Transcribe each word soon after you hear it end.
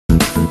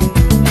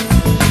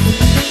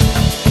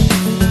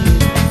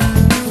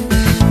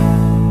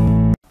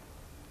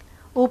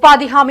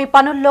ఉపాధి హామీ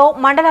పనుల్లో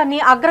మండలాన్ని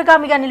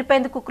అగ్రగామిగా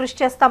నిలిపేందుకు కృషి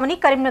చేస్తామని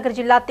కరీంనగర్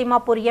జిల్లా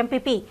తిమ్మాపూర్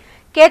ఎంపీపీ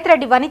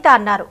కేతిరెడ్డి వనిత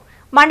అన్నారు.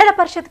 మండల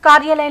పరిషత్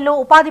కార్యాలయంలో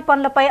ఉపాధి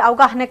పనులపై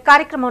అవగాహన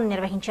కార్యక్రమం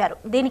నిర్వహించారు.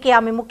 దీనికి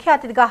ఆమె ముఖ్య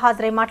అతిథిగా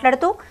హాజరై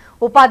మాట్లాడుతూ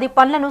ఉపాధి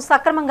పనులను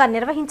సక్రమంగా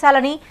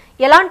నిర్వహించాలని,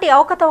 ఎలాంటి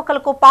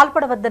అవకతవకలకు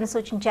పాల్పడవద్దని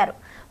సూచించారు.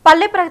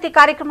 పల్లె ప్రగతి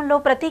కార్యక్రమంలో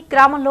ప్రతి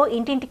గ్రామంలో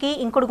ఇంటింటికి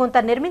ఇంకుడు గుంత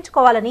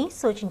నిర్మించుకోవాలని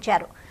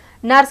సూచించారు.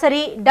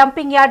 Nursery,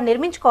 dumping yard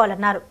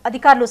నిర్మించుకోవాలన్నారు.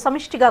 అధికారులు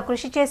సమిష్టిగా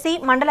కృషి చేసి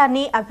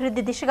మండలాన్ని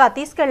అభివృద్ధి దిశగా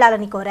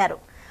తీసుకెళ్లాలని కోరారు.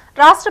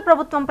 రాష్ట్ర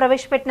ప్రభుత్వం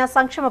ప్రవేశపెట్టిన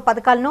సంక్షేమ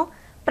పథకాలను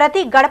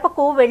ప్రతి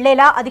గడపకు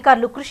వెళ్లేలా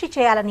అధికారులు కృషి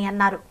చేయాలని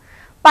అన్నారు.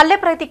 పల్లె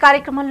ప్రగతి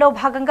కార్యక్రమంలో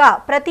భాగంగా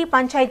ప్రతి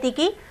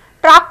పంచాయతీకి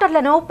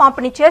ట్రాక్టర్లను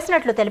పంపిణీ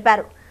చేసినట్లు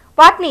తెలిపారు.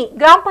 వాటిని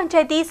గ్రామ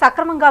పంచాయతీ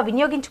సక్రమంగా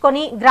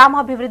వినియోగించుకొని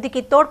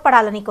గ్రామాభివృద్ధికి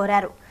తోడ్పడాలని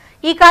కోరారు.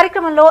 ఈ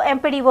కార్యక్రమంలో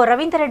ఎంపీడీఓ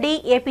రవీందర్రెడ్డి,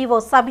 ఏపీఓ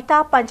సబిత,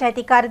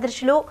 పంచాయతీ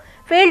కార్యదర్శులు,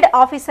 ఫీల్డ్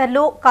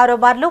ఆఫీసర్లు,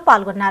 కారోబార్లు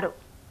పాల్గొన్నారు.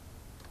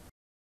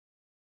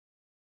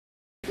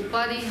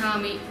 ఉపాధి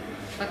హామీ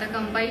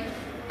పథకంపై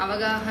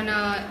అవగాహన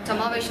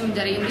సమావేశం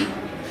జరిగింది.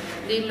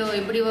 దీనిలో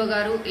ఎంపీడీఓ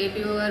గారు,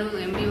 ఏపీఓ గారు,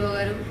 ఎంపీఓ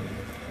గారు,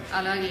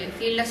 అలాగే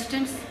ఫీల్డ్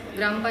అసిస్టెంట్స్,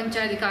 గ్రామ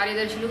పంచాయతీ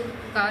కార్యదర్శులు,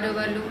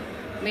 కారోబార్లు,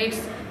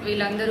 మేట్స్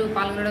వీళ్ళందరూ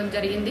పాల్గొనడం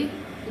జరిగింది.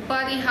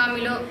 ఉపాధి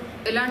హామీలో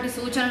ఎలాంటి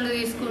సూచనలు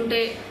తీసుకుంటే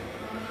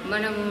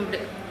మనము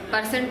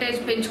పర్సంటేజ్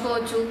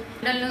పెంచుకోవచ్చు,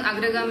 మండలను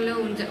అగ్రగామిలో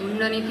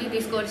ఉండడానికి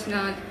తీసుకోవాల్సిన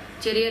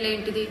చర్యలు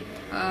ఏంటిది,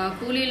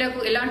 కూలీలకు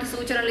ఎలాంటి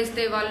సూచనలు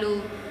ఇస్తే వాళ్ళు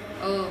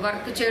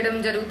వర్క్ చేయడం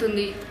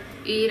జరుగుతుంది,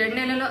 ఈ 2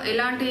 నెలల్లో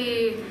ఎలాంటి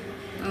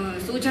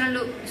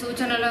సూచనలు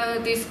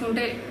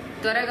తీసుకుంటే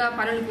త్వరగా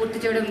పనులు పూర్తి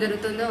చేయడం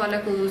జరుగుతుందో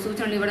వాళ్ళకు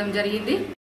సూచనలు ఇవ్వడం జరిగింది.